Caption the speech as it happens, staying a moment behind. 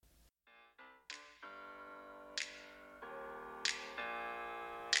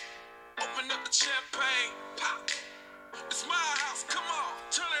champagne, pop. It's my house, come on,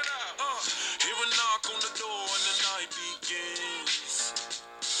 turn it up. Hear a knock on the door and the night begins.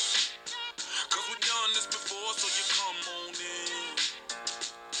 Cause we've done this before, so you come on in.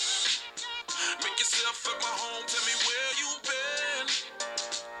 Make yourself at my home, tell me where you've been.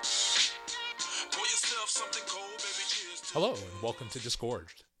 Pour yourself something cold, baby, cheers to Hello, and welcome to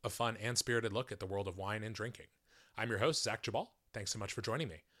Disgorged, a fun and spirited look at the world of wine and drinking. I'm your host, Zach Jabal. Thanks so much for joining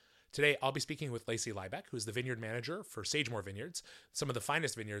me. Today, I'll be speaking with Lacey Lybeck, who is the Vineyard Manager for Sagemoor Vineyards, some of the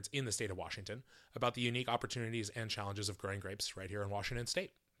finest vineyards in the state of Washington, about the unique opportunities and challenges of growing grapes right here in Washington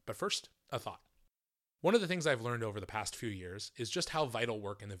State. But first, a thought. One of the things I've learned over the past few years is just how vital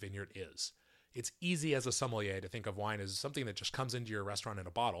work in the vineyard is. It's easy as a sommelier to think of wine as something that just comes into your restaurant in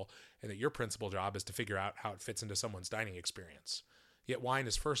a bottle, and that your principal job is to figure out how it fits into someone's dining experience. Yet wine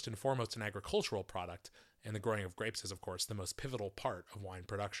is first and foremost an agricultural product, and the growing of grapes is, of course, the most pivotal part of wine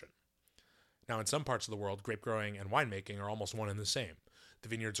production. Now, in some parts of the world, grape growing and winemaking are almost one and the same. The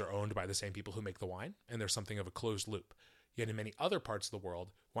vineyards are owned by the same people who make the wine, and there's something of a closed loop. Yet in many other parts of the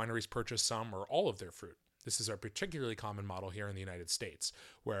world, wineries purchase some or all of their fruit. This is a particularly common model here in the United States,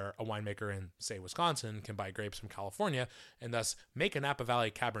 where a winemaker in, say, Wisconsin can buy grapes from California and thus make a Napa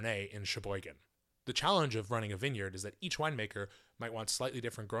Valley Cabernet in Sheboygan. The challenge of running a vineyard is that each winemaker might want slightly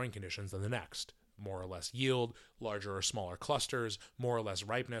different growing conditions than the next. More or less yield, larger or smaller clusters, more or less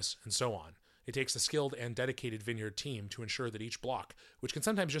ripeness, and so on. It takes a skilled and dedicated vineyard team to ensure that each block, which can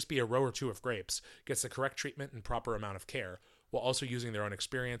sometimes just be a row or two of grapes, gets the correct treatment and proper amount of care, while also using their own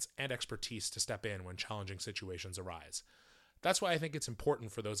experience and expertise to step in when challenging situations arise. That's why I think it's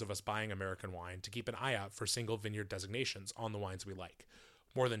important for those of us buying American wine to keep an eye out for single vineyard designations on the wines we like.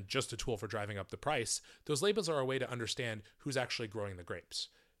 More than just a tool for driving up the price, those labels are a way to understand who's actually growing the grapes.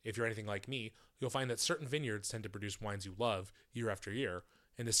 If you're anything like me, you'll find that certain vineyards tend to produce wines you love year after year,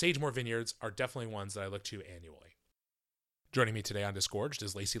 and the Sagemoor Vineyards are definitely ones that I look to annually. Joining me today on Disgorged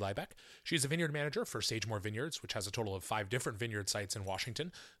is Lacey Lybeck. She's a vineyard manager for Sagemoor Vineyards, which has a total of 5 different vineyard sites in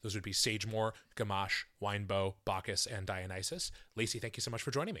Washington. Those would be Sagemoor, Gamache, Weinbau, Bacchus, and Dionysus. Lacey, thank you so much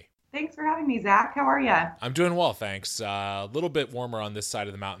for joining me. Thanks for having me, Zach. How are you? I'm doing well, thanks. A little bit warmer on this side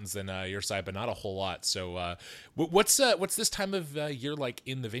of the mountains than your side, but not a whole lot. So what's this time of year like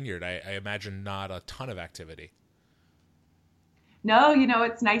in the vineyard? I imagine not a ton of activity. No,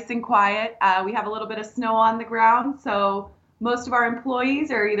 it's nice and quiet. We have a little bit of snow on the ground, so most of our employees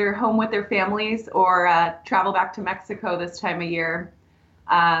are either home with their families or travel back to Mexico this time of year.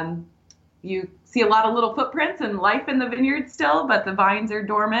 You see a lot of little footprints and life in the vineyard still, but the vines are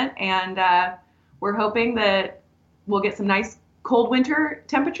dormant, and we're hoping that we'll get some nice cold winter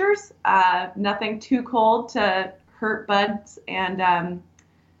temperatures, nothing too cold to hurt buds, and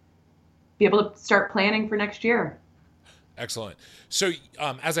be able to start planning for next year. Excellent. So,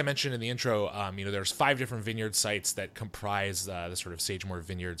 as I mentioned in the intro, there's 5 different vineyard sites that comprise the sort of Sagemoor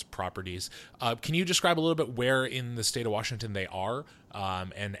Vineyards properties. Can you describe a little bit where in the state of Washington they are,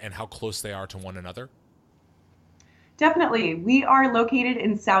 and how close they are to one another? Definitely. We are located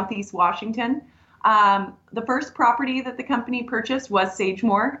in Southeast Washington. The first property that the company purchased was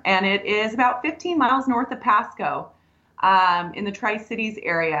Sagemoor, and it is about 15 miles north of Pasco, in the Tri-Cities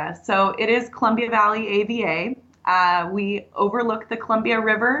area. So it is Columbia Valley AVA. We overlook the Columbia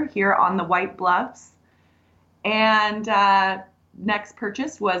River here on the White Bluffs. And next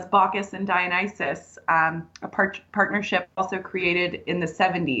purchase was Bacchus and Dionysus, a partnership also created in the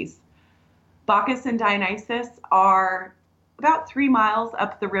 70s. Bacchus and Dionysus are about 3 miles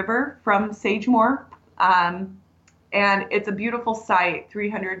up the river from Sagemoor. And it's a beautiful site,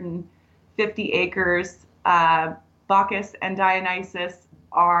 350 acres. Bacchus and Dionysus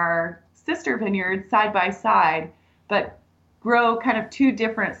are sister vineyards side by side, but grow kind of 2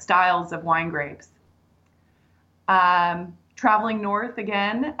 different styles of wine grapes. Traveling north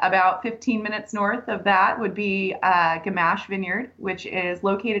again, about 15 minutes north of that would be Gamache Vineyard, which is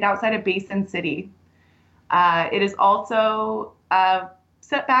located outside of Basin City. It is also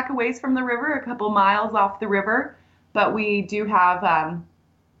set back a ways from the river, a couple miles off the river, but we do have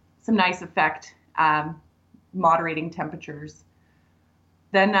some nice effect moderating temperatures.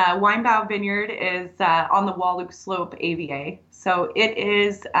 Then Weinbau Vineyard is on the Walluk Slope AVA. So it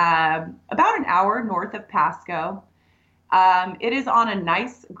is about an hour north of Pasco. It is on a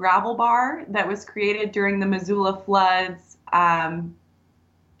nice gravel bar that was created during the Missoula floods,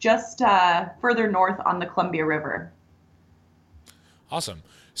 just further north on the Columbia River. Awesome.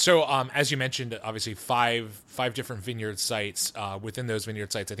 So as you mentioned, obviously five different vineyard sites. Within those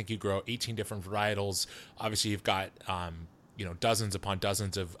vineyard sites, I think you grow 18 different varietals. Obviously, you've got dozens upon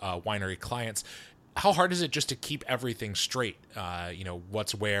dozens of winery clients. how hard is it just to keep everything straight?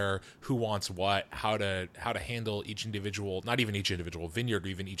 What's where, who wants what, how to handle each individual, not even each individual vineyard or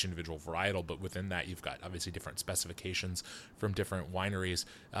even each individual varietal, but within that you've got obviously different specifications from different wineries.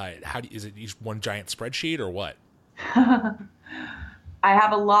 Is it each one giant spreadsheet or what? I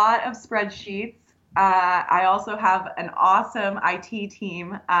have a lot of spreadsheets. I also have an awesome IT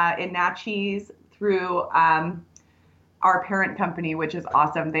team in Natchez through our parent company, which is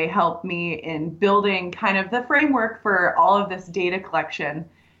awesome. They help me in building kind of the framework for all of this data collection.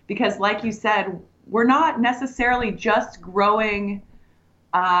 Because like you said, we're not necessarily just growing,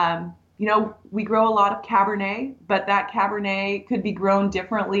 we grow a lot of Cabernet, but that Cabernet could be grown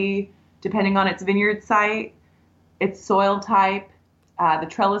differently depending on its vineyard site, its soil type, the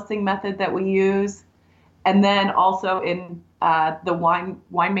trellising method that we use. And then also in the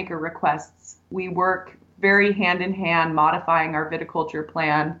winemaker requests, we work very hand in hand, modifying our viticulture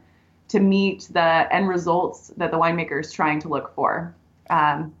plan to meet the end results that the winemaker is trying to look for.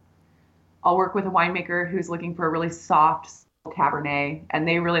 I'll work with a winemaker who's looking for a really soft Cabernet, and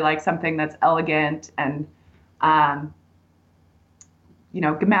they really like something that's elegant. And,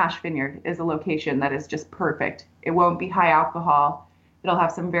 Gamache Vineyard is a location that is just perfect. It won't be high alcohol. It'll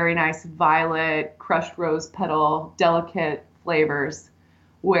have some very nice violet, crushed rose petal, delicate flavors.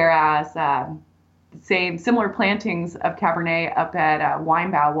 Whereas similar plantings of Cabernet up at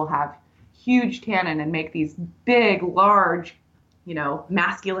Weinbau will have huge tannin and make these big, large,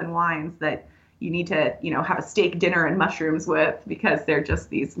 masculine wines that you need to, have a steak dinner and mushrooms with, because they're just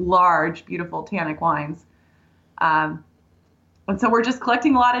these large, beautiful tannic wines. And so we're just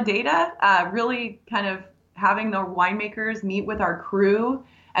collecting a lot of data, really kind of having the winemakers meet with our crew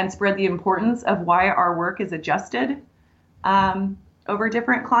and spread the importance of why our work is adjusted over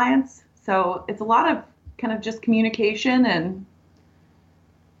different clients. So it's a lot of kind of just communication and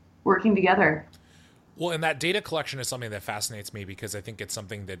working together. Well, and that data collection is something that fascinates me, because I think it's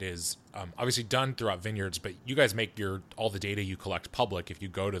something that is obviously done throughout vineyards, but you guys make all the data you collect public. If you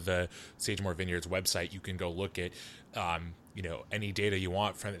go to the Sagemoor Vineyards website, you can go look at any data you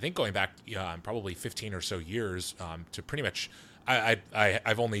want from, I think, going back probably 15 or so years to pretty much.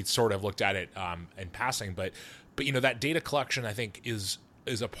 I've only sort of looked at it in passing, but that data collection, I think, is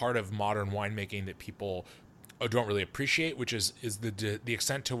a part of modern winemaking that people don't really appreciate, which is the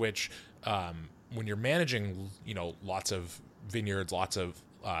extent to which when you're managing lots of vineyards, lots of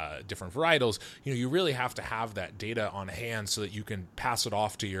different varietals, you really have to have that data on hand so that you can pass it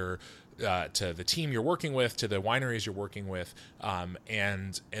off to your to the team you're working with, to the wineries you're working with,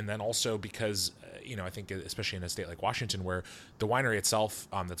 and then also because I think especially in a state like Washington, where the winery itself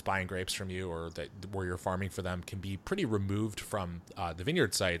that's buying grapes from you or where you're farming for them can be pretty removed from the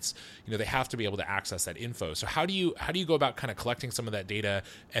vineyard sites, they have to be able to access that info. So how do you go about kind of collecting some of that data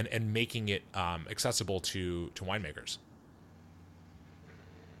and making it accessible to winemakers?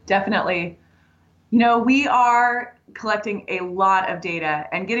 Definitely. We are collecting a lot of data,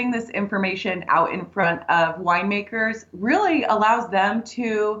 and getting this information out in front of winemakers really allows them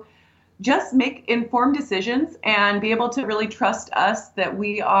to just make informed decisions and be able to really trust us that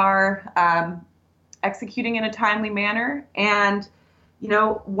we are executing in a timely manner. And,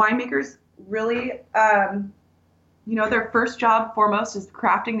 winemakers really, their first job foremost is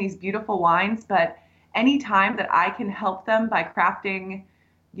crafting these beautiful wines. But any time that I can help them by crafting,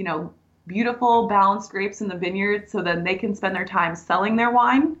 beautiful balanced grapes in the vineyard, so then they can spend their time selling their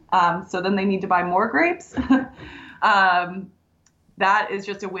wine, so then they need to buy more grapes, that is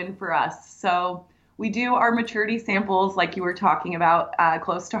just a win for us. So we do our maturity samples, like you were talking about,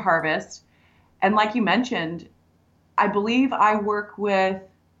 close to harvest. And like you mentioned, I believe I work with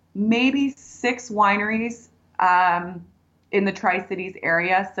maybe 6 wineries in the Tri-Cities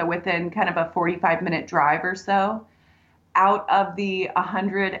area, so within kind of a 45-minute drive or so, out of the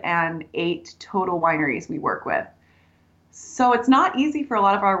 108 total wineries we work with. So it's not easy for a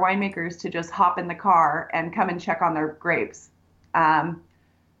lot of our winemakers to just hop in the car and come and check on their grapes.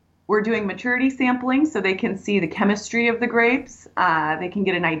 We're doing maturity sampling so they can see the chemistry of the grapes. They can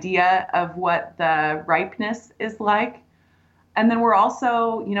get an idea of what the ripeness is like. And then we're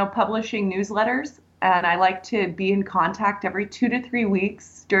also, publishing newsletters. And I like to be in contact every 2 to 3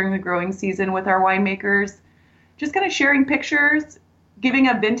 weeks during the growing season with our winemakers, just kind of sharing pictures, giving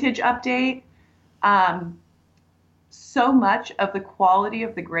a vintage update. So much of the quality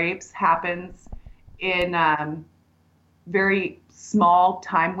of the grapes happens in very small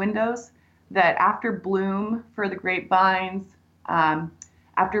time windows, that after bloom for the grapevines,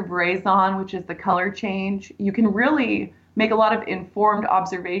 after veraison, which is the color change, you can really make a lot of informed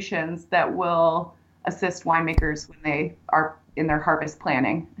observations that will assist winemakers when they are in their harvest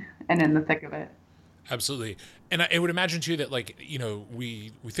planning and in the thick of it. Absolutely. And I would imagine too that, like, you know,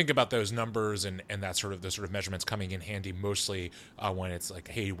 we think about those numbers and that sort of, those sort of measurements coming in handy mostly when it's like,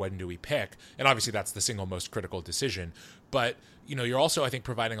 hey, when do we pick? And obviously that's the single most critical decision. But, you know, you're also, I think,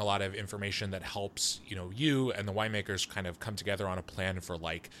 providing a lot of information that helps, you know, you and the winemakers kind of come together on a plan for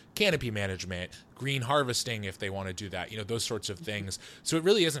like canopy management, green harvesting, if they want to do that, you know, those sorts of things. So it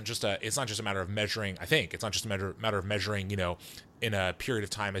really isn't just it's not just a matter of measuring, I think it's not just a matter of measuring, you know, in a period of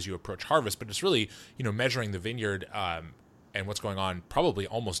time as you approach harvest, but it's really, you know, measuring the vineyard and what's going on probably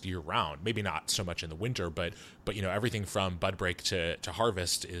almost year round. Maybe not so much in the winter, but you know, everything from bud break to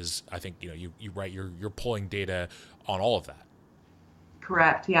harvest is, I think, you know, you're pulling data on all of that.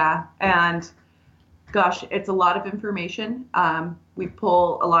 Correct. Yeah. And gosh, it's a lot of information. We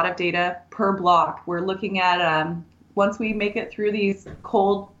pull a lot of data per block. We're looking at once we make it through these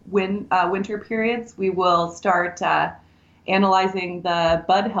cold winter periods, we will start analyzing the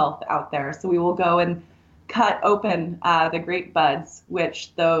bud health out there. So we will go and cut open the grape buds,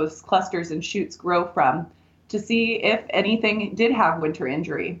 which those clusters and shoots grow from, to see if anything did have winter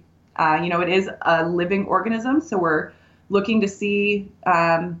injury. You know, it is a living organism, so we're looking to see,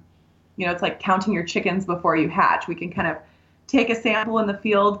 you know, it's like counting your chickens before you hatch. We can kind of take a sample in the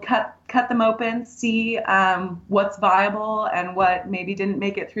field, cut them open, see what's viable and what maybe didn't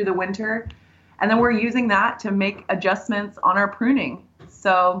make it through the winter. And then we're using that to make adjustments on our pruning.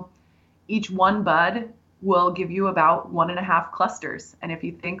 So each one bud will give you about 1.5 clusters. And if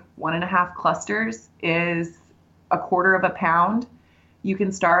you think 1.5 clusters is 1/4 pound, you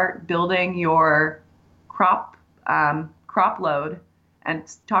can start building your crop load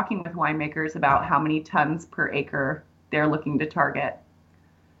and talking with winemakers about how many tons per acre they're looking to target.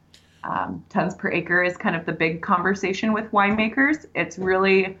 Tons per acre is kind of the big conversation with winemakers. It's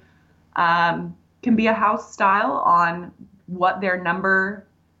really can be a house style on what their number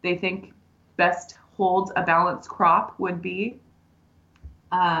they think best holds a balanced crop would be.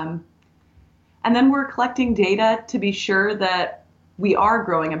 And then we're collecting data to be sure that we are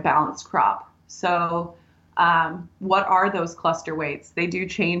growing a balanced crop. So what are those cluster weights? They do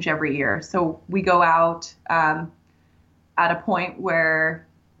change every year. So we go out at a point where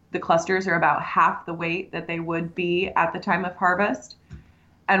the clusters are about half the weight that they would be at the time of harvest.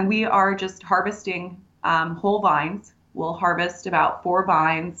 And we are just harvesting whole vines. We'll harvest about 4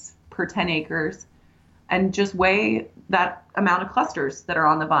 vines per 10 acres and just weigh that amount of clusters that are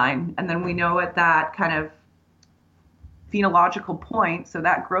on the vine. And then we know at that kind of phenological point, so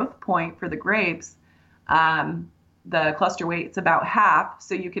that growth point for the grapes, the cluster weight's about half.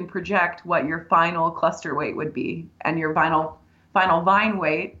 So you can project what your final cluster weight would be and your final vine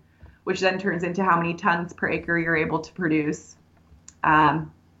weight, which then turns into how many tons per acre you're able to produce.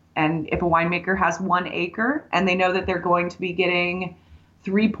 And if a winemaker has 1 acre and they know that they're going to be getting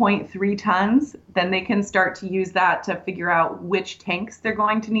 3.3 tons, then they can start to use that to figure out which tanks they're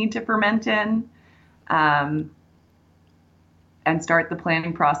going to need to ferment in, and start the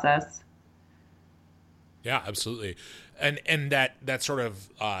planning process. Yeah, absolutely. And that sort of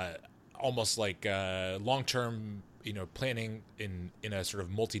almost like long-term, you know, planning in a sort of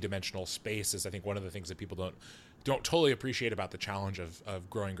multi-dimensional space is, I think, one of the things that people don't totally appreciate about the challenge of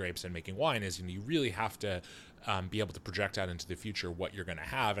growing grapes and making wine is, you know, you really have to be able to project out into the future what you're going to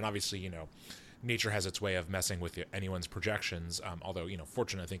have. And obviously, you know, nature has its way of messing with anyone's projections. Although, you know,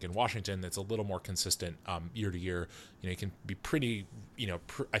 fortunately, I think in Washington, it's a little more consistent year to year. You know, you can be pretty, you know,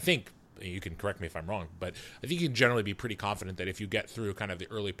 I think you can correct me if I'm wrong, but I think you can generally be pretty confident that if you get through kind of the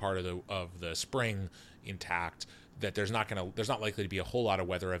early part of the spring intact, that there's not likely to be a whole lot of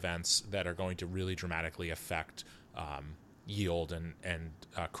weather events that are going to really dramatically affect yield and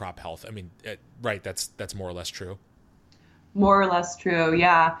crop health. I mean, right? That's more or less true. More or less true,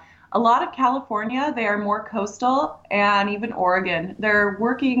 yeah. A lot of California, they are more coastal, and even Oregon, they're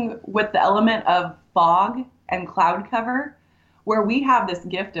working with the element of fog and cloud cover, where we have this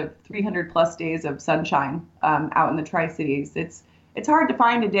gift of 300 plus days of sunshine out in the Tri-Cities. It's hard to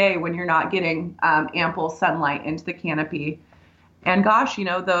find a day when you're not getting ample sunlight into the canopy. And gosh, you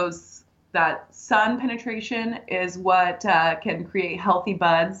know, that sun penetration is what can create healthy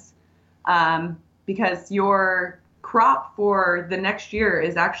buds, because your crop for the next year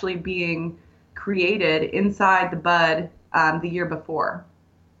is actually being created inside the bud the year before.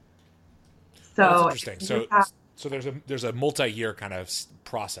 So that's interesting. So there's a multi-year kind of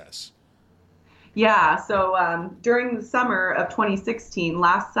process. Yeah. So during the summer of 2016,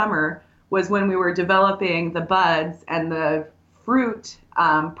 last summer, was when we were developing the buds and the fruit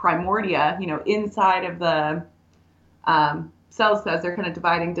primordia, you know, inside of the cells, as they're kind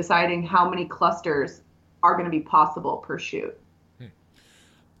of deciding how many clusters are going to be possible per shoot.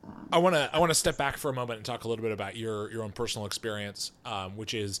 I want to step back for a moment and talk a little bit about your own personal experience,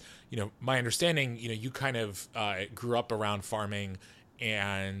 which is, my understanding, you kind of grew up around farming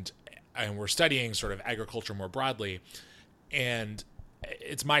and we're studying sort of agriculture more broadly. And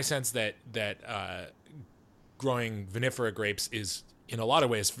it's my sense that growing vinifera grapes is in a lot of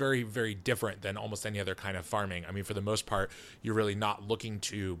ways very, very different than almost any other kind of farming. I mean, for the most part, you're really not looking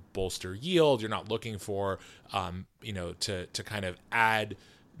to bolster yield. You're not looking for, to kind of add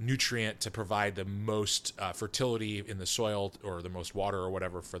nutrient to provide the most fertility in the soil or the most water or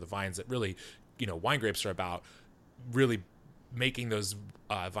whatever for the vines. That really, wine grapes are about really making those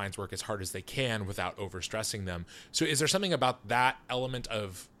vines work as hard as they can without overstressing them. So is there something about that element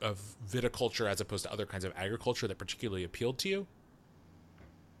of viticulture as opposed to other kinds of agriculture that particularly appealed to you?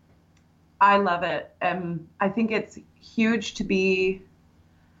 I love it. I think it's huge to be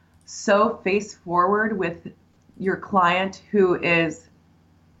so face forward with your client who is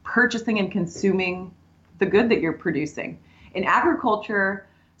purchasing and consuming the good that you're producing. In agriculture,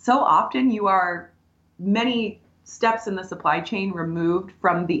 so often you are many steps in the supply chain removed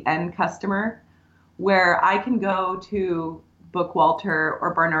from the end customer, where I can go to Bookwalter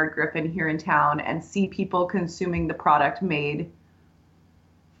or Barnard Griffin here in town and see people consuming the product made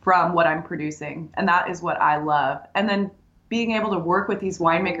from what I'm producing. And that is what I love. And then being able to work with these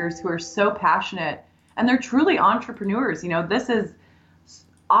winemakers who are so passionate and they're truly entrepreneurs. This is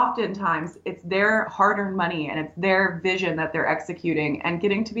oftentimes it's their hard-earned money and it's their vision that they're executing, and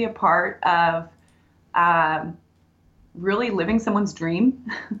getting to be a part of really living someone's dream.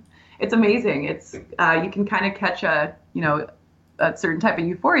 It's amazing. It's you can kind of catch a certain type of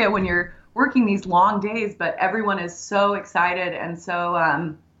euphoria when you're working these long days, but everyone is so excited and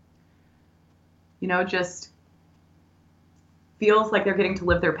so just feels like they're getting to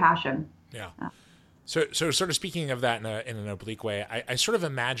live their passion. Yeah. So sort of speaking of that in an oblique way, I sort of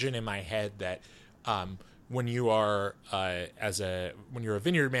imagine in my head that when you are when you're a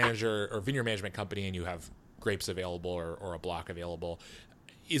vineyard manager or vineyard management company and you have grapes available or a block available,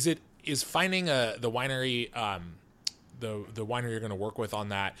 is finding the winery the winery you're going to work with on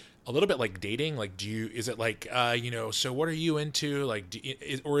that a little bit like dating? Like, is it like so what are you into? Like,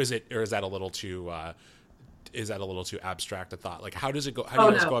 or is that a little too abstract a thought? Like, how does it go? How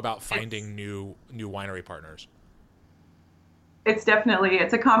do you guys go about finding new winery partners? It's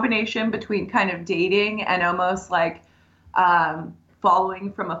a combination between kind of dating and almost like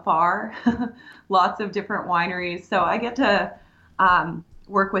following from afar. Lots of different wineries. So I get to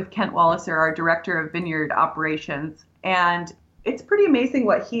work with Kent Walliser, our director of vineyard operations, and it's pretty amazing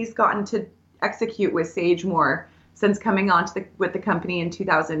what he's gotten to execute with Sagemoor since coming on with the company in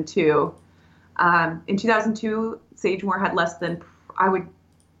 2002. In 2002, Sagemoor had less than, I would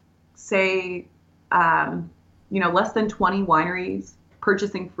say, less than 20 wineries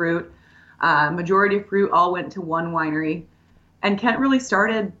purchasing fruit. Majority of fruit all went to one winery. And Kent really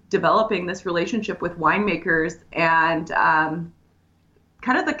started developing this relationship with winemakers and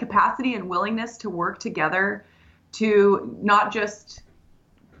kind of the capacity and willingness to work together to not just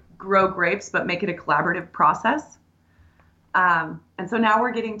grow grapes, but make it a collaborative process. And so now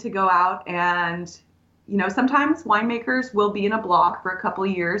we're getting to go out and, sometimes winemakers will be in a block for a couple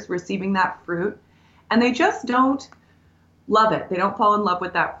of years receiving that fruit, and they just don't love it. They don't fall in love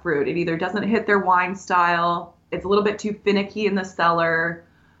with that fruit. It either doesn't hit their wine style, it's a little bit too finicky in the cellar,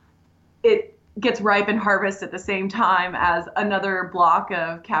 it gets ripe and harvest at the same time as another block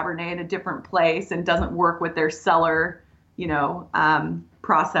of Cabernet in a different place and doesn't work with their cellar,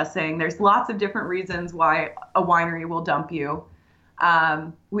 processing. There's lots of different reasons why a winery will dump you.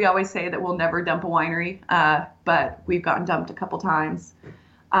 We always say that we'll never dump a winery, but we've gotten dumped a couple times.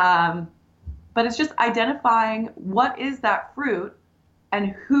 But it's just identifying what is that fruit and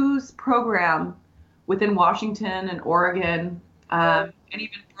whose program within Washington and Oregon, and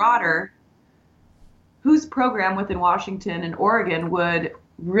even broader, whose program within Washington and Oregon would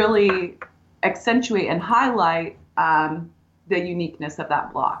really accentuate and highlight the uniqueness of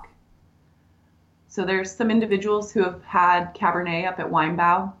that block. So there's some individuals who have had Cabernet up at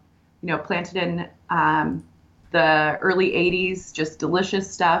Weinbau, planted in the early 80s, just delicious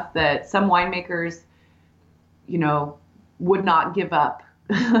stuff that some winemakers, would not give up.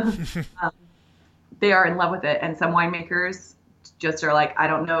 They are in love with it. And some winemakers just are like, I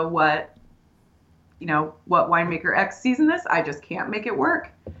don't know what winemaker X sees in this. I just can't make it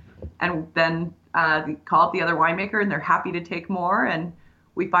work. And then they call up the other winemaker and they're happy to take more. And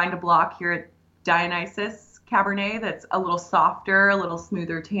we find a block here at Dionysus Cabernet that's a little softer, a little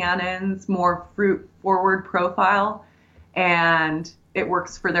smoother tannins, more fruit forward profile. And it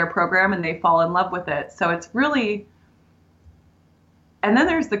works for their program and they fall in love with it. So it's really And then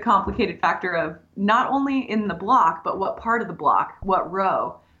there's the complicated factor of not only in the block, but what part of the block, what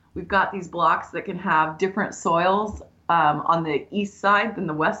row. We've got these blocks that can have different soils on the east side than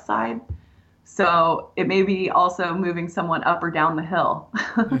the west side. So it may be also moving someone up or down the hill.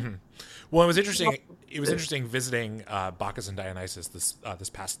 Mm-hmm. Well, it was interesting. It was interesting visiting Bacchus and Dionysus this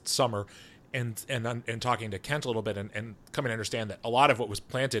past summer, and talking to Kent a little bit, and coming to understand that a lot of what was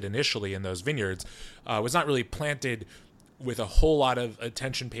planted initially in those vineyards was not really planted with a whole lot of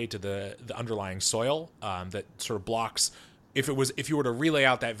attention paid to the underlying soil that sort of blocks. If you were to relay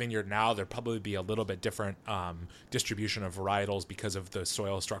out that vineyard now, there'd probably be a little bit different distribution of varietals because of the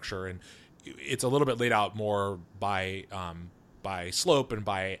soil structure, and it's a little bit laid out more by slope and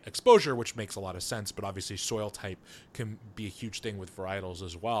by exposure, which makes a lot of sense. But obviously, soil type can be a huge thing with varietals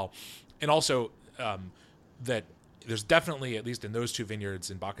as well, and also that there's definitely, at least in those two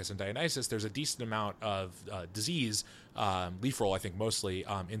vineyards in Bacchus and Dionysus, there's a decent amount of disease, leaf roll, I think mostly,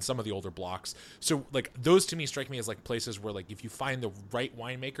 in some of the older blocks. So like those to me strike me as like places where like if you find the right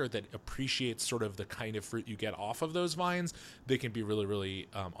winemaker that appreciates sort of the kind of fruit you get off of those vines, they can be really, really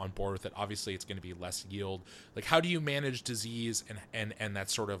on board with it. Obviously it's going to be less yield. Like how do you manage disease and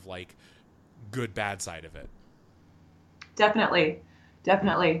that sort of like good, bad side of it? Definitely.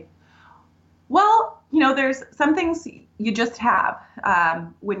 Well, there's some things you just have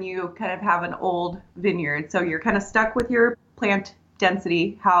when you kind of have an old vineyard. So you're kind of stuck with your plant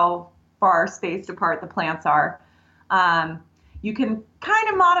density, how far spaced apart the plants are. You can kind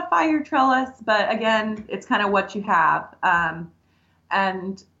of modify your trellis, but again, it's kind of what you have.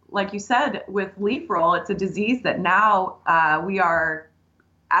 And like you said, with leaf roll, it's a disease that now we are,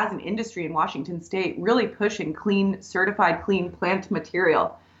 as an industry in Washington State, really pushing certified clean plant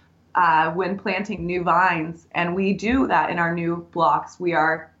material. When planting new vines, and we do that in our new blocks. We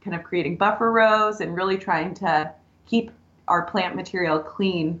are kind of creating buffer rows and really trying to keep our plant material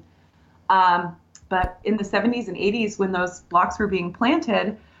clean. But in the 70s and 80s, when those blocks were being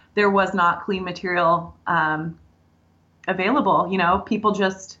planted, there was not clean material available. People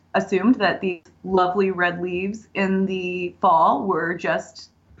just assumed that these lovely red leaves in the fall were just,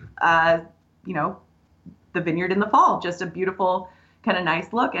 the vineyard in the fall, just a beautiful kind of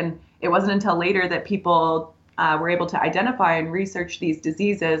nice look. And it wasn't until later that people were able to identify and research these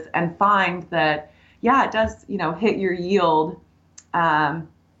diseases and find that, it does, hit your yield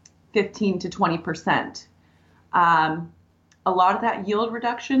 15 to 20%. A lot of that yield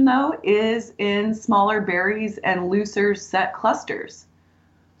reduction, though, is in smaller berries and looser set clusters.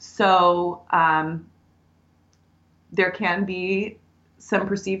 So there can be some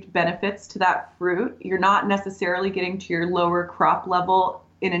perceived benefits to that fruit. You're not necessarily getting to your lower crop level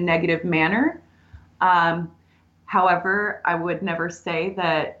in a negative manner. However, I would never say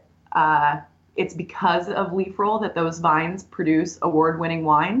that it's because of leaf roll that those vines produce award-winning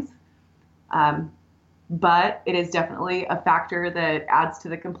wines. But it is definitely a factor that adds to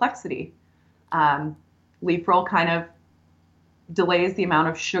the complexity. Leaf roll kind of delays the amount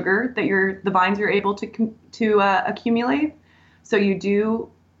of sugar that the vines are able to accumulate. So you do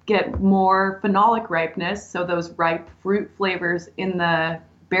get more phenolic ripeness, so those ripe fruit flavors in the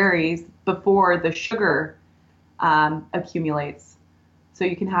berries before the sugar accumulates. So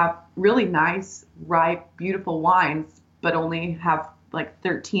you can have really nice, ripe, beautiful wines, but only have like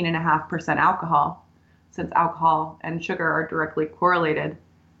 13.5% alcohol, since alcohol and sugar are directly correlated.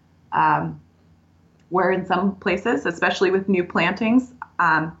 Where in some places, especially with new plantings,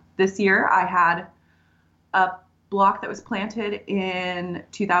 this year I had a block that was planted in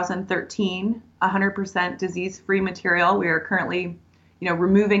 2013, 100% disease-free material. We are currently,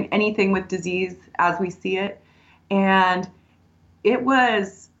 removing anything with disease as we see it. And it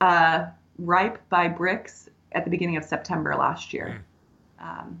was ripe by bricks at the beginning of September last year.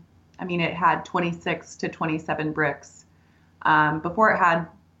 It had 26 to 27 bricks before it had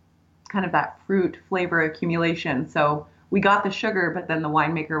kind of that fruit flavor accumulation. So we got the sugar, but then the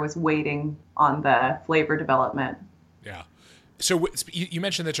winemaker was waiting on the flavor development. Yeah. So you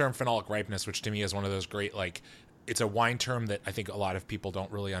mentioned the term phenolic ripeness, which to me is one of those great, it's a wine term that I think a lot of people don't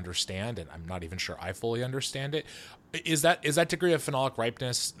really understand, and I'm not even sure I fully understand it. Is that degree of phenolic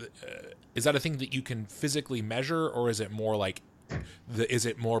ripeness, is that a thing that you can physically measure, or is it more is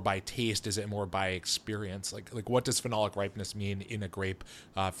it more by taste? Is it more by experience? Like what does phenolic ripeness mean in a grape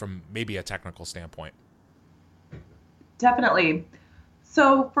from maybe a technical standpoint? Definitely.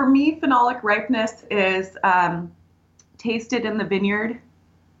 So for me, phenolic ripeness is tasted in the vineyard,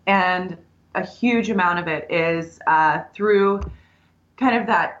 and a huge amount of it is through kind of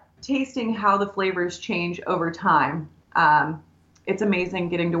that tasting how the flavors change over time. It's amazing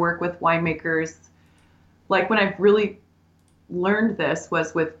getting to work with winemakers. Like when I've really learned this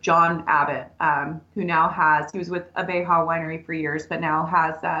was with John Abbott, he was with Abeja Winery for years, but now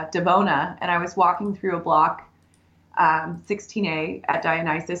has Devona. And I was walking through a block, 16A at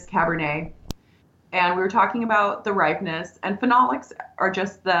Dionysus Cabernet, and we were talking about the ripeness, and phenolics are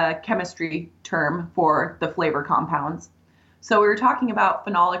just the chemistry term for the flavor compounds. So we were talking about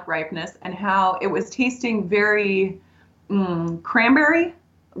phenolic ripeness and how it was tasting very cranberry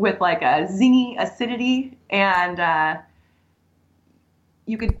with like a zingy acidity. And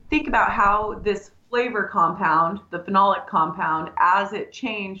you could think about how this flavor compound, the phenolic compound, as it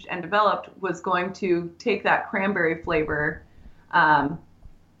changed and developed, was going to take that cranberry flavor.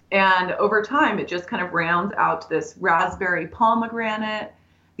 And over time, it just kind of rounds out to this raspberry pomegranate.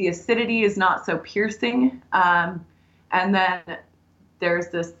 The acidity is not so piercing. And then there's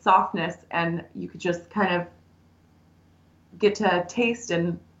this softness, and you could just kind of get to taste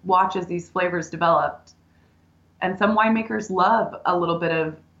and watch as these flavors developed. And some winemakers love a little bit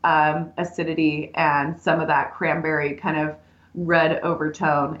of acidity and some of that cranberry kind of red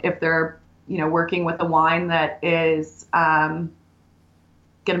overtone. If they're, working with a wine that is going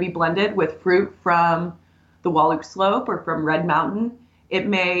to be blended with fruit from the Wallach Slope or from Red Mountain, it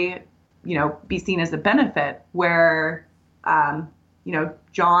may be seen as a benefit where,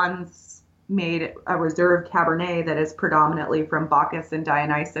 John's made a reserve Cabernet that is predominantly from Bacchus and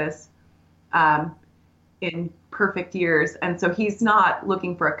Dionysus in perfect years. And so he's not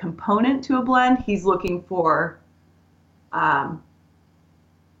looking for a component to a blend. He's looking for the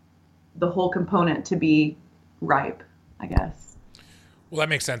whole component to be ripe, I guess. Well, that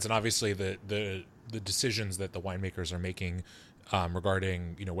makes sense. And obviously the decisions that the winemakers are making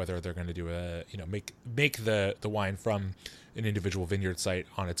regarding, whether they're going to do make the wine from an individual vineyard site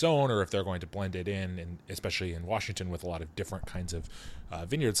on its own, or if they're going to blend it in, and especially in Washington with a lot of different kinds of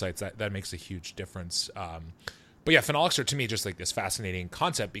vineyard sites, that makes a huge difference. But yeah, phenolics are to me just like this fascinating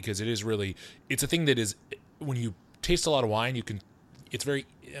concept, because it's a thing that is, when you taste a lot of wine, it's very,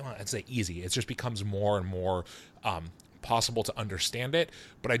 I'd say easy. It just becomes more and more possible to understand it.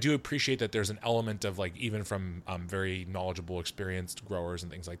 But I do appreciate that there's an element of, like, even from very knowledgeable, experienced growers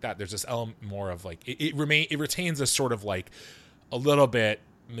and things like that, there's this element more of like it retains a sort of like a little bit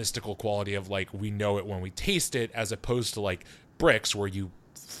mystical quality of like, we know it when we taste it, as opposed to like bricks where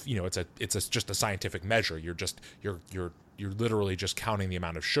it's just a scientific measure. You're literally just counting the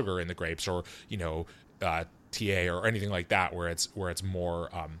amount of sugar in the grapes, or TA or anything like that, where it's more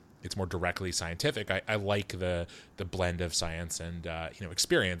it's more directly scientific. I like the blend of science and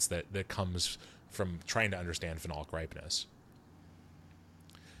experience that comes from trying to understand phenolic ripeness.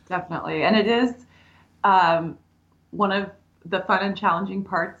 Definitely. And it is one of the fun and challenging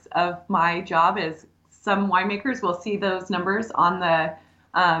parts of my job is some winemakers will see those numbers on the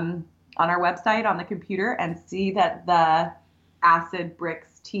on our website on the computer and see that the acid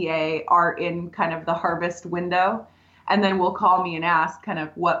bricks TA are in kind of the harvest window. And then will call me and ask kind of,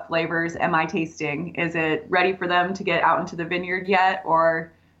 what flavors am I tasting? Is it ready for them to get out into the vineyard yet?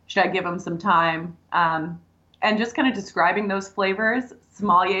 Or should I give them some time? And just kind of describing those flavors.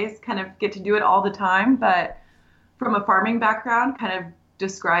 Sommeliers kind of get to do it all the time, but from a farming background, kind of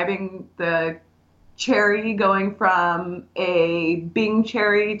describing the cherry going from a Bing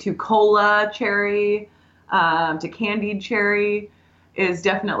cherry to cola cherry to candied cherry is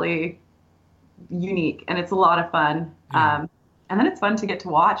definitely unique, and it's a lot of fun. And then it's fun to get to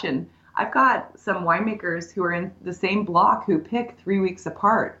watch. And I've got some winemakers who are in the same block who pick 3 weeks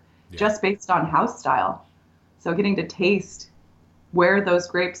apart, just based on house style. So getting to taste where those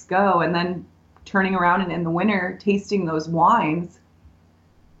grapes go, and then turning around and in the winter tasting those wines.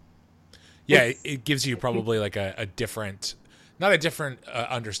 Yeah, it gives you probably like a different, not a different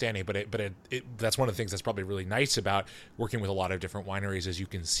understanding, but that's one of the things that's probably really nice about working with a lot of different wineries, is you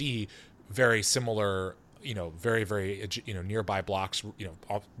can see very similar, very, very, nearby blocks,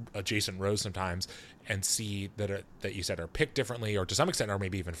 adjacent rows sometimes, and see that you said are picked differently, or to some extent are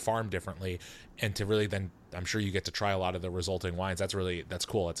maybe even farmed differently. And to really then, I'm sure you get to try a lot of the resulting wines. That's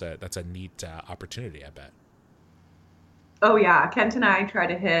cool. That's a neat opportunity, I bet. Oh yeah. Kent and I try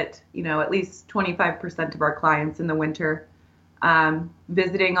to hit, at least 25% of our clients in the winter,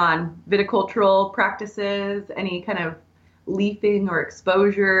 visiting on viticultural practices, any kind of leafing or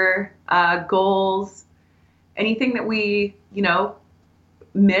exposure goals, anything that we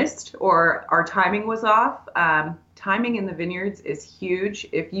missed or our timing was off. Timing in the vineyards is huge.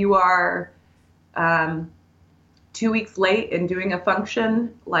 If you are 2 weeks late in doing a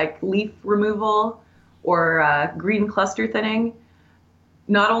function like leaf removal or green cluster thinning,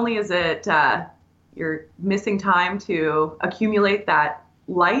 not only is it you're missing time to accumulate that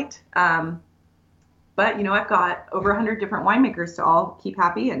light, But, I've got over 100 different winemakers to all keep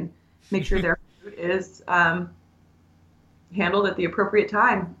happy and make sure their fruit is handled at the appropriate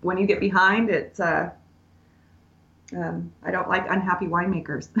time. When you get behind, it's I don't like unhappy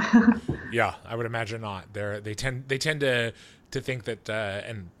winemakers. Yeah, I would imagine not. They tend to think that,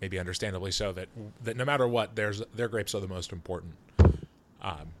 and maybe understandably so, that no matter what, their grapes are the most important,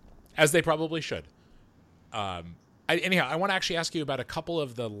 as they probably should. I want to actually ask you about a couple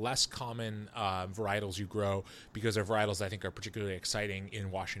of the less common varietals you grow, because they're varietals I think are particularly exciting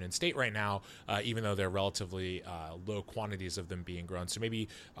in Washington State right now, even though they're relatively low quantities of them being grown. So maybe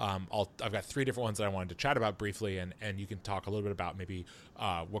I've got 3 different ones that I wanted to chat about briefly, and you can talk a little bit about maybe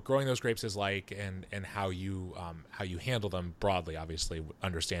what growing those grapes is like, and how you handle them broadly. Obviously,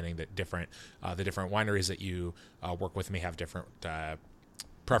 understanding that the different wineries that you work with may have different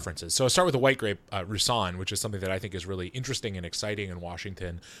preferences. So I'll start with the white grape, Roussanne, which is something that I think is really interesting and exciting in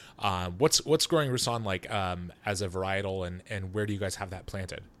Washington. What's growing Roussanne like as a varietal, and where do you guys have that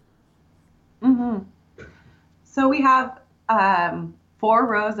planted? Mm-hmm. So we have 4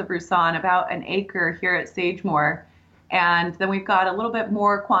 rows of Roussanne, about an acre here at Sagemoor, and then we've got a little bit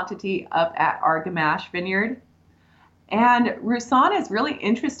more quantity up at our Gamache vineyard. And Roussanne is really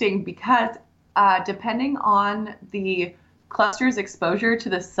interesting because depending on the cluster's exposure to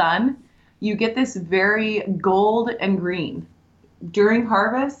the sun, you get this very gold and green. During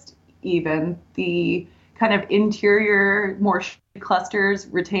harvest, even, the kind of interior, more clusters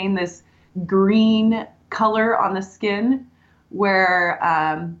retain this green color on the skin, where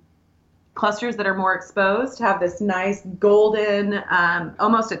clusters that are more exposed have this nice golden,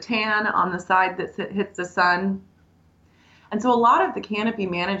 almost a tan on the side that hits the sun. And so a lot of the canopy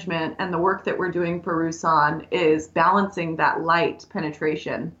management and the work that we're doing for Roussanne is balancing that light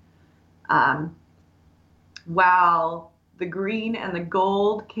penetration. While the green and the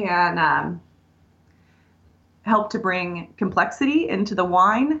gold can help to bring complexity into the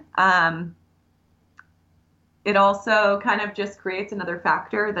wine, it also kind of just creates another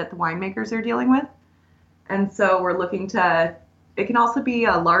factor that the winemakers are dealing with. And so we're looking to, it can also be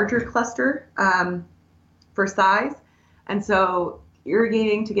a larger cluster for size. And so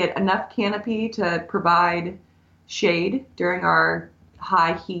irrigating to get enough canopy to provide shade during our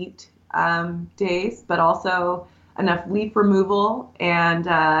high heat days, but also enough leaf removal and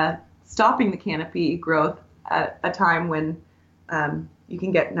stopping the canopy growth at a time when you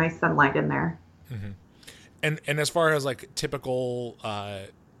can get nice sunlight in there. Mm-hmm. And as far as like typical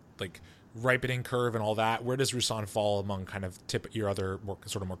like ripening curve and all that, where does Roussanne fall among kind of your other more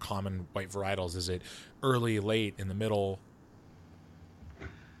common white varietals? Is it early, late, in the middle?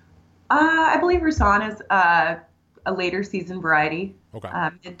 I believe Roussanne is a later season variety. Okay.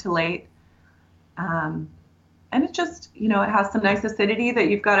 Mid to late. And it just, it has some nice acidity that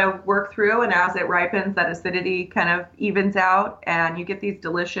you've got to work through, and as it ripens, that acidity kind of evens out, and you get these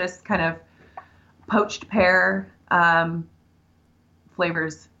delicious kind of poached pear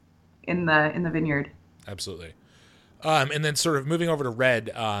flavors in the vineyard. Absolutely. And then sort of moving over to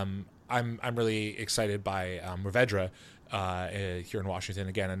red, I'm really excited by Mourvèdre here in Washington.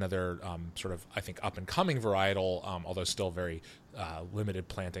 Again, another sort of, I think, up and coming varietal, although still very limited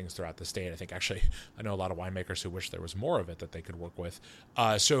plantings throughout the state. I think actually I know a lot of winemakers who wish there was more of it that they could work with.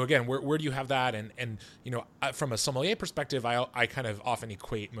 So again, where do you have that? And from a sommelier perspective, I kind of often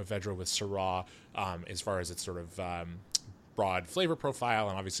equate Mourvèdre with Syrah as far as its sort of broad flavor profile,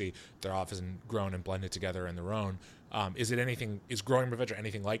 and obviously they're often grown and blended together in their own. Is growing Mourvèdre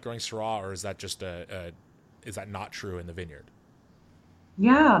anything like growing Syrah, or is that just is that not true in the vineyard?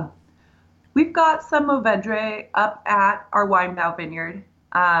 Yeah, we've got some Mourvèdre up at our Weinbau vineyard,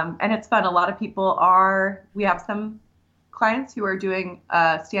 and it's fun. A lot of people we have some clients who are doing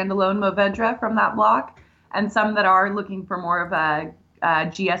a standalone Mourvèdre from that block, and some that are looking for more of a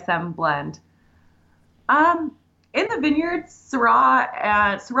GSM blend. In the vineyard,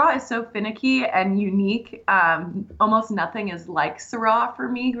 Syrah is so finicky and unique. Almost nothing is like Syrah for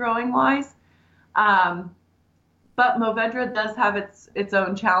me growing wise. But Mourvèdre does have its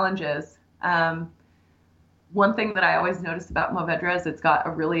own challenges. One thing that I always notice about Mourvèdre is it's got a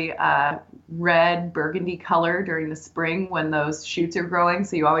really red burgundy color during the spring when those shoots are growing.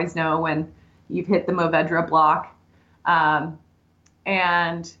 So you always know when you've hit the Mourvèdre block. And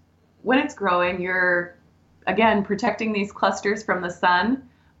when it's growing, you're, again, protecting these clusters from the sun,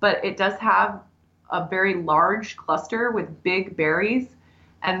 but it does have a very large cluster with big berries.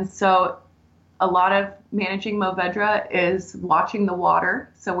 And so a lot of managing Mourvèdre is watching the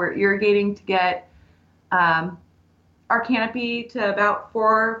water. So we're irrigating to get our canopy to about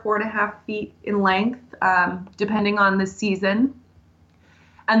 4.5 feet in length, depending on the season.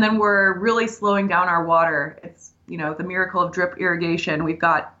 And then we're really slowing down our water. It's, the miracle of drip irrigation. We've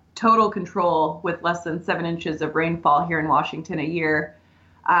got total control with less than 7 inches of rainfall here in Washington a year.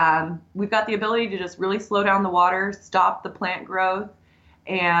 We've got the ability to just really slow down the water, stop the plant growth,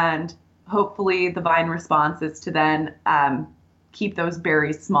 and hopefully the vine response is to then keep those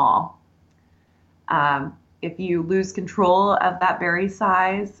berries small. If you lose control of that berry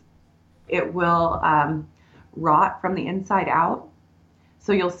size, it will rot from the inside out.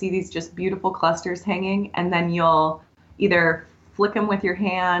 So you'll see these just beautiful clusters hanging, and then you'll either flick them with your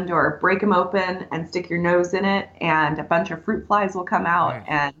hand or break them open and stick your nose in it, and a bunch of fruit flies will come out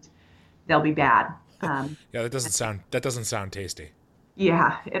and they'll be bad. Yeah, that doesn't sound tasty.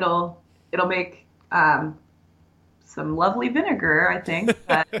 Yeah, it'll make some lovely vinegar, I think.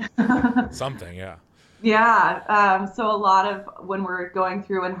 But something, yeah. Yeah. So a lot of when we're going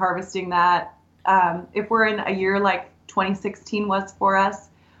through and harvesting that, if we're in a year like 2016 was for us,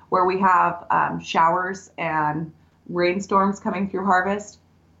 where we have showers and rainstorms coming through harvest,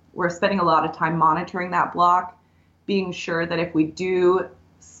 we're spending a lot of time monitoring that block, being sure that if we do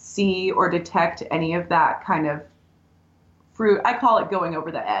see or detect any of that kind of fruit, I call it going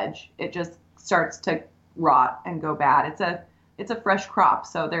over the edge. It just starts to rot and go bad. It's a fresh crop,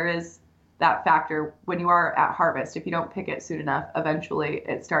 so there is that factor when you are at harvest. If you don't pick it soon enough, eventually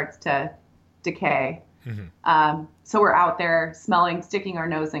it starts to decay. Mm-hmm. So we're out there smelling, sticking our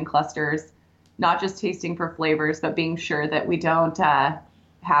nose in clusters, not just tasting for flavors, but being sure that we don't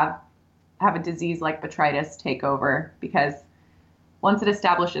have a disease like botrytis take over, because once it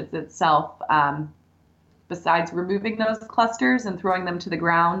establishes itself, besides removing those clusters and throwing them to the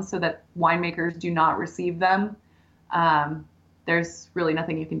ground so that winemakers do not receive them, there's really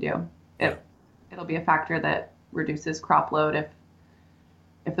nothing you can do. It'll be a factor that reduces crop load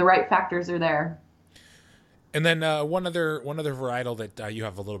if the right factors are there. And then one other varietal that you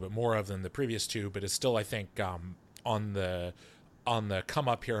have a little bit more of than the previous two, but is still, I think, on the come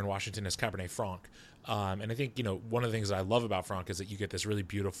up here in Washington, is Cabernet Franc. And I think, one of the things that I love about Franc is that you get this really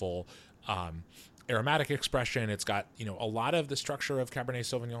beautiful aromatic expression. It's got, a lot of the structure of Cabernet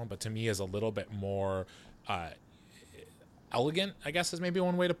Sauvignon, but to me is a little bit more elegant, I guess is maybe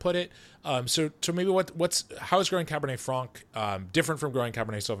one way to put it. So maybe how is growing Cabernet Franc different from growing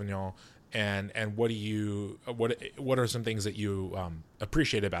Cabernet Sauvignon? And what are some things that you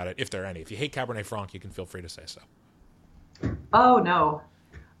appreciate about it, if there are any? If you hate Cabernet Franc, you can feel free to say so. Oh, no.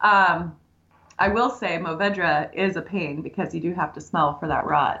 I will say Mourvèdre is a pain because you do have to smell for that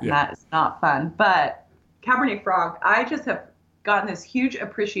rot, and that is not fun. But Cabernet Franc, I just have gotten this huge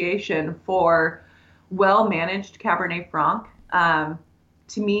appreciation for well-managed Cabernet Franc. To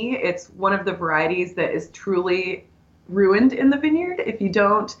me, it's one of the varieties that is truly ruined in the vineyard if you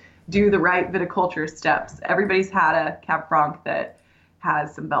don't do the right viticulture steps. Everybody's had a Cab Franc that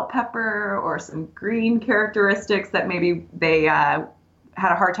has some bell pepper or some green characteristics that maybe they had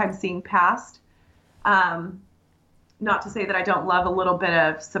a hard time seeing past. Not to say that I don't love a little bit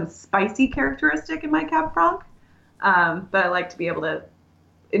of some spicy characteristic in my Cab Franc, but I like to be able to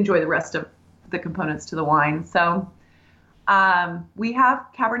enjoy the rest of the components to the wine. So we have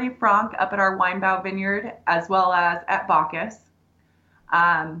Cabernet Franc up at our Weinbau vineyard as well as at Bacchus.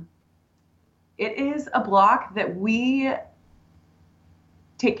 It is a block that we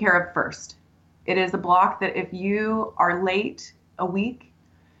take care of first. It is a block that if you are late a week,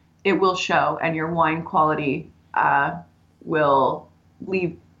 it will show, and your wine quality will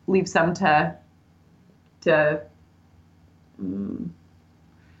leave some to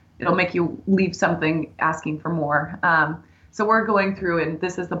it'll make you leave something asking for more. So we're going through, and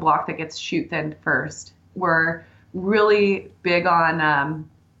this is the block that gets shoot thinned first. We're really big on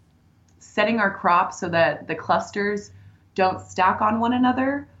setting our crop so that the clusters don't stack on one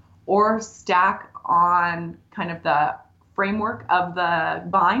another or stack on kind of the framework of the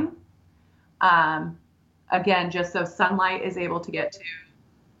vine. Again, just so sunlight is able to get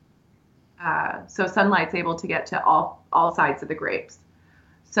to all sides of the grapes.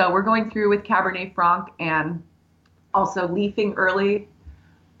 So we're going through with Cabernet Franc and also leafing early.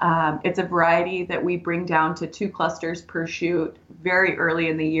 It's a variety that we bring down to 2 clusters per shoot very early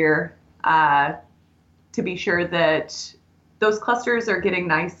in the year to be sure that those clusters are getting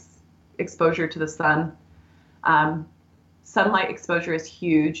nice exposure to the sun. Sunlight exposure is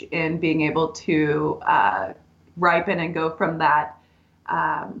huge in being able to ripen and go from that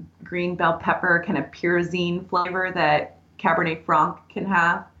green bell pepper kind of pyrazine flavor that Cabernet Franc can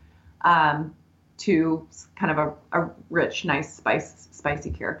have to kind of a rich, nice, spicy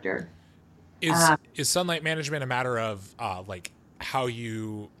character. Is sunlight management a matter of like how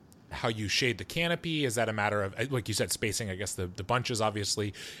you how you shade the canopy? Is that a matter of, like you said, spacing, I guess the bunches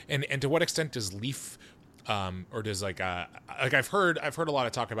obviously, and to what extent does leaf, or does like I've heard a lot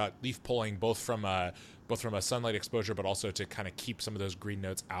of talk about leaf pulling both from a sunlight exposure, but also to kind of keep some of those green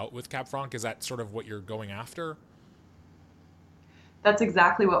notes out with Cab Franc. Is that sort of what you're going after? That's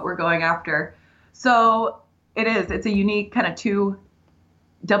exactly what we're going after. So it's a unique kind of two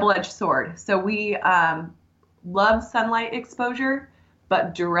double-edged sword. So we love sunlight exposure,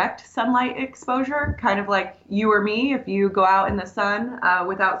 but direct sunlight exposure, kind of like you or me, if you go out in the sun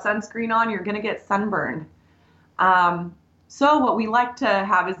without sunscreen on, you're going to get sunburned. So what we like to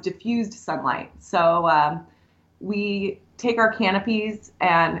have is diffused sunlight. So we take our canopies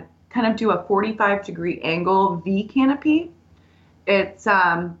and kind of do a 45-degree angle V canopy. It's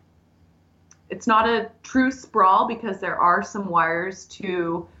not a true sprawl because there are some wires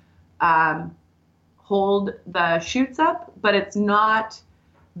to hold the shoots up, but it's not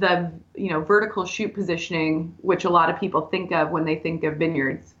the vertical shoot positioning, which a lot of people think of when they think of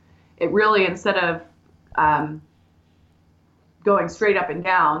vineyards. It really, instead of going straight up and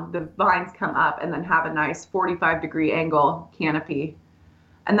down, the vines come up and then have a nice 45-degree angle canopy.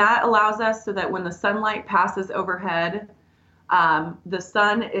 And that allows us so that when the sunlight passes overhead, the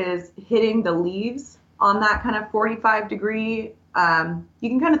sun is hitting the leaves on that kind of 45-degree. You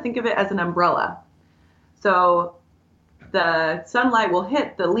can kind of think of it as an umbrella. So the sunlight will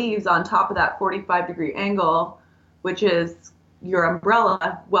hit the leaves on top of that 45-degree angle, which is your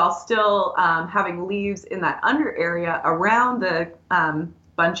umbrella, while still having leaves in that under area around the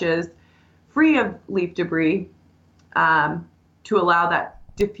bunches free of leaf debris, to allow that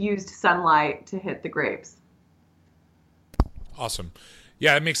diffused sunlight to hit the grapes. Awesome.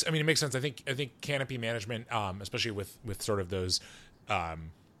 Yeah, it makes sense. I think canopy management, especially with sort of those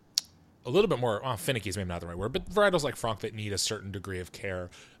a little bit more finicky is maybe not the right word, but varietals like Franc that need a certain degree of care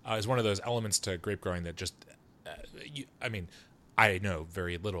is one of those elements to grape growing that just I know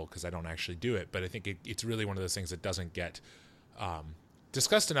very little because I don't actually do it, but I think it's really one of those things that doesn't get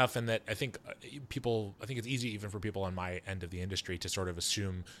discussed enough, and that I think it's easy even for people on my end of the industry to sort of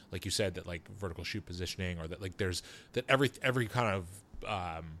assume, like you said, that like vertical shoot positioning, or that like there's that every kind of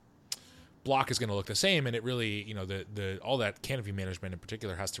block is going to look the same, and it really, the all that canopy management in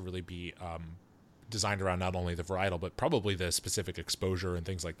particular has to really be designed around not only the varietal but probably the specific exposure and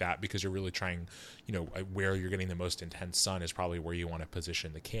things like that, because you're really trying, where you're getting the most intense sun is probably where you want to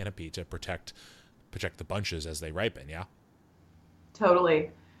position the canopy to protect the bunches as they ripen. Yeah. Totally.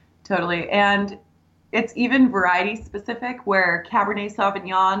 And it's even variety specific, where Cabernet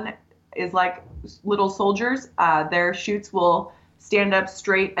Sauvignon is like little soldiers. Their shoots will stand up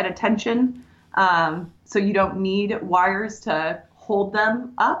straight at attention. So you don't need wires to hold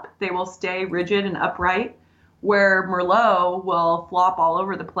them up. They will stay rigid and upright, where Merlot will flop all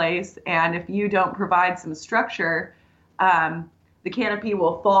over the place. And if you don't provide some structure, the canopy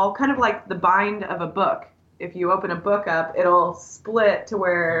will fall kind of like the bind of a book. If you open a book up, it'll split to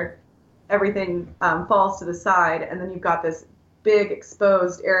where everything falls to the side, and then you've got this big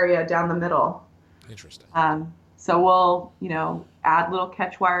exposed area down the middle. Interesting. So we'll, add little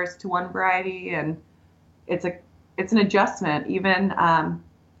catch wires to one variety, and it's an adjustment. Even,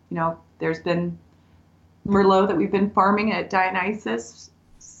 there's been Merlot that we've been farming at Dionysus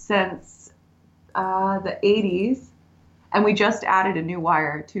since the 80s, and we just added a new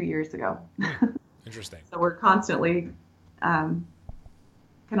wire 2 years ago. Interesting. So we're constantly kind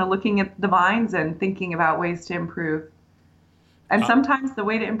of looking at the vines and thinking about ways to improve. And sometimes the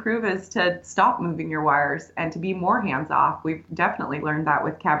way to improve is to stop moving your wires and to be more hands-off. We've definitely learned that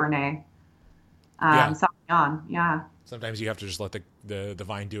with Cabernet Sauvignon. Yeah. Sometimes you have to just let the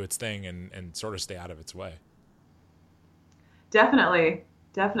vine do its thing and sort of stay out of its way. Definitely.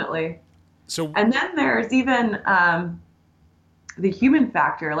 So, and then there's even the human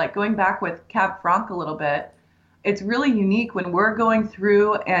factor, like going back with Cab Franc a little bit. It's really unique when we're going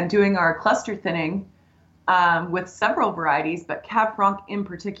through and doing our cluster thinning with several varieties, but Cab Franc in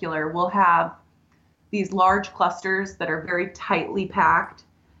particular will have these large clusters that are very tightly packed,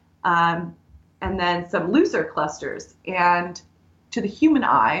 and then some looser clusters. And to the human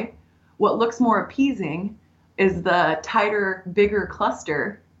eye, what looks more appeasing is the tighter, bigger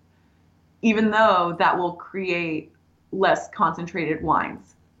cluster, even though that will create less concentrated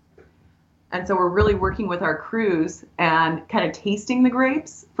wines. And so we're really working with our crews and kind of tasting the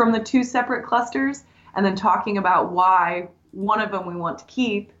grapes from the two separate clusters, and then talking about why one of them we want to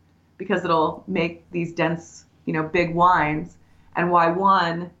keep because it'll make these dense, big wines, and why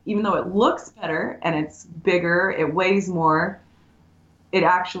one, even though it looks better and it's bigger, it weighs more, it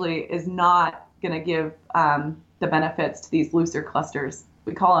actually is not going to give the benefits to these looser clusters.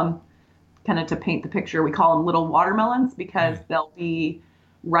 we call them, kind of to paint the picture, we call them little watermelons because they'll be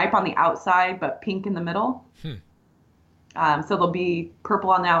ripe on the outside but pink in the middle. So they'll be purple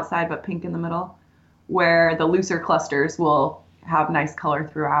on the outside but pink in the middle, where the looser clusters will have nice color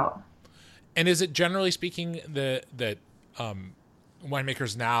throughout. And is it generally speaking that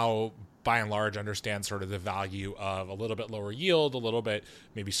winemakers now, by and large, understand sort of the value of a little bit lower yield, a little bit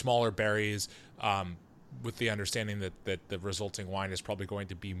maybe smaller berries, with the understanding that the resulting wine is probably going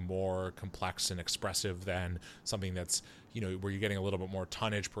to be more complex and expressive than something that's, where you're getting a little bit more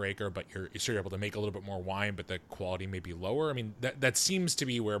tonnage per acre, but you're able to make a little bit more wine, but the quality may be lower? I mean, that seems to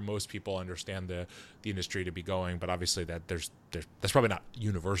be where most people understand the industry to be going, but obviously that's probably not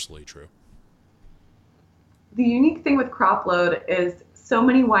universally true. The unique thing with crop load is so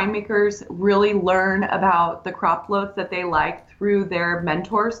many winemakers really learn about the crop loads that they like through their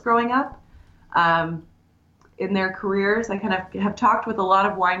mentors growing up. In their careers, I kind of have talked with a lot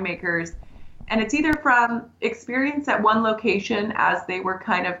of winemakers, and it's either from experience at one location as they were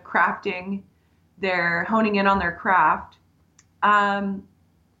kind of honing in on their craft.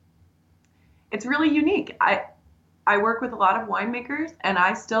 It's really unique. I work with a lot of winemakers, and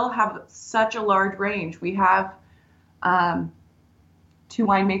I still have such a large range. We have 2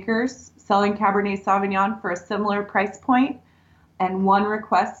 winemakers selling Cabernet Sauvignon for a similar price point, and one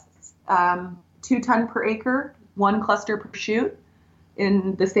requests 2 ton per acre, 1 cluster per shoot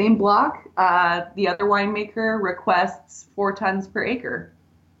in the same block. The other winemaker requests 4 tons per acre,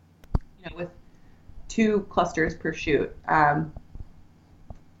 with 2 clusters per shoot.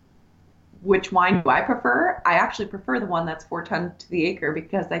 Which wine do I prefer? I actually prefer the one that's 4 tons to the acre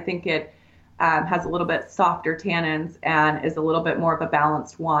because I think it has a little bit softer tannins and is a little bit more of a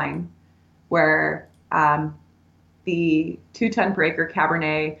balanced wine, where the 2 ton per acre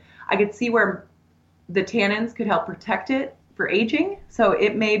Cabernet, I could see where the tannins could help protect it for aging. So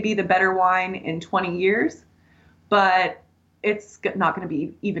it may be the better wine in 20 years, but it's not going to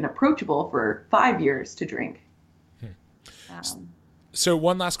be even approachable for 5 years to drink. So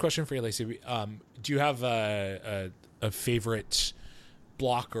one last question for you, Lacey. Do you have a favorite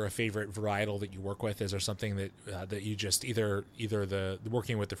block or a favorite varietal that you work with? Is there something that you just either the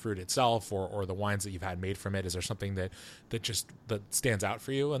working with the fruit itself or the wines that you've had made from it? Is there something that stands out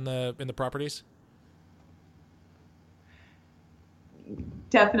for you in the properties?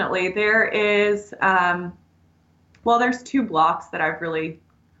 Definitely. There is, there's 2 blocks that I've really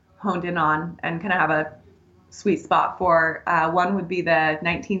honed in on and kind of have a sweet spot for. One would be the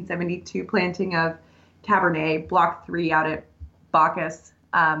 1972 planting of Cabernet, block 3 out at Bacchus.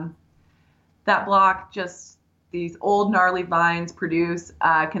 That block, just these old gnarly vines produce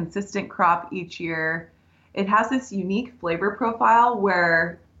a consistent crop each year. It has this unique flavor profile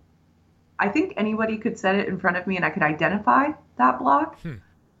where I think anybody could set it in front of me and I could identify that block,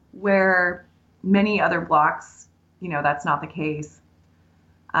 where many other blocks, that's not the case.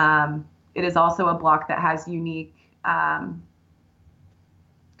 It is also a block that has unique kind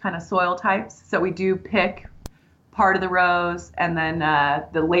of soil types. So we do pick part of the rows, and then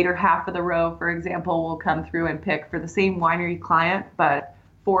the later half of the row, for example, will come through and pick for the same winery client, but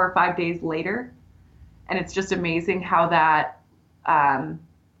 4 or 5 days later. And it's just amazing how that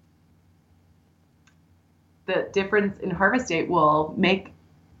the difference in harvest date will make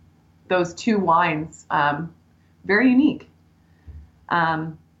those 2 wines very unique.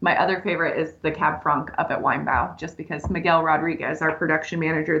 My other favorite is the Cab Franc up at Weinbau, just because Miguel Rodriguez, our production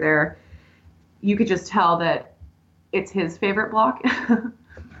manager there, you could just tell that it's his favorite block.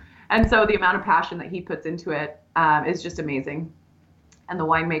 And so the amount of passion that he puts into it is just amazing. And the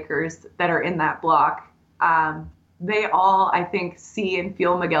winemakers that are in that block, they all, I think, see and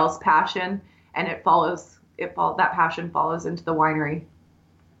feel Miguel's passion, and that passion follows into the winery.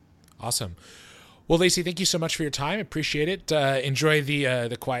 Awesome. Well, Lacey, thank you so much for your time. Appreciate it. Enjoy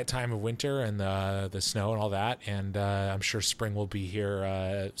the quiet time of winter and the snow and all that. And I'm sure spring will be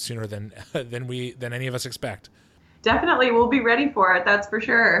here sooner than any of us expect. Definitely. We'll be ready for it. That's for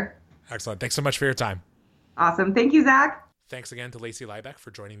sure. Excellent. Thanks so much for your time. Awesome. Thank you, Zach. Thanks again to Lacey Lybeck for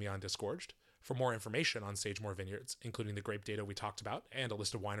joining me on Disgorged. For more information on Sagemoor Vineyards, including the grape data we talked about and a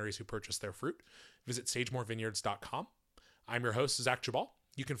list of wineries who purchased their fruit, visit sagemoorvineyards.com. I'm your host, Zach Jabal.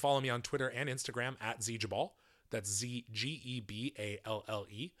 You can follow me on Twitter and Instagram at zjabal, that's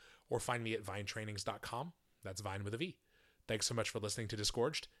ZGEBALLE, or find me at vinetrainings.com, that's Vine with a V. Thanks so much for listening to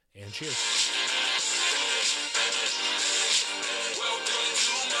Disgorged, and cheers.